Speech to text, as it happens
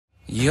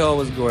Yo,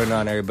 what's going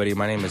on, everybody?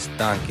 My name is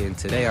Duncan.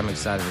 Today, I'm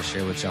excited to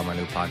share with y'all my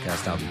new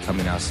podcast that'll be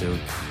coming out soon.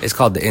 It's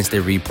called the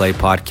Instant Replay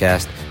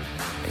Podcast.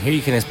 And here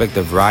you can expect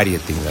a variety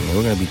of things.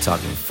 We're going to be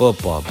talking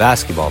football,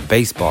 basketball,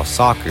 baseball,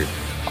 soccer,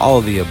 all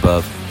of the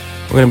above.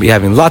 We're going to be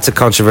having lots of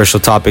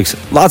controversial topics,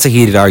 lots of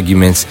heated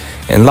arguments,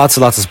 and lots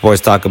of sports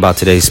talk about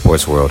today's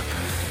sports world.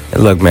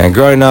 And look, man,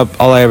 growing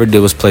up, all I ever did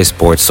was play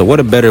sports. So what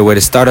a better way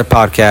to start a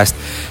podcast,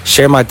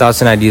 share my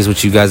thoughts and ideas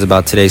with you guys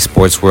about today's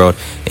sports world,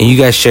 and you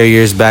guys share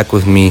yours back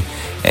with me.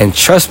 And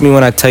trust me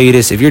when I tell you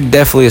this, if you're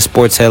definitely a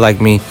sports head like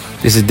me,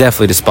 this is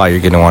definitely the spot you're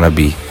going to want to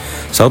be.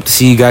 So I hope to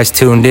see you guys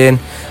tuned in.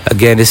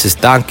 Again, this is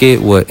Donkey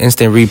with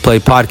Instant Replay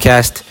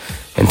Podcast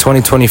in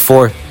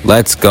 2024.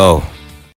 Let's go.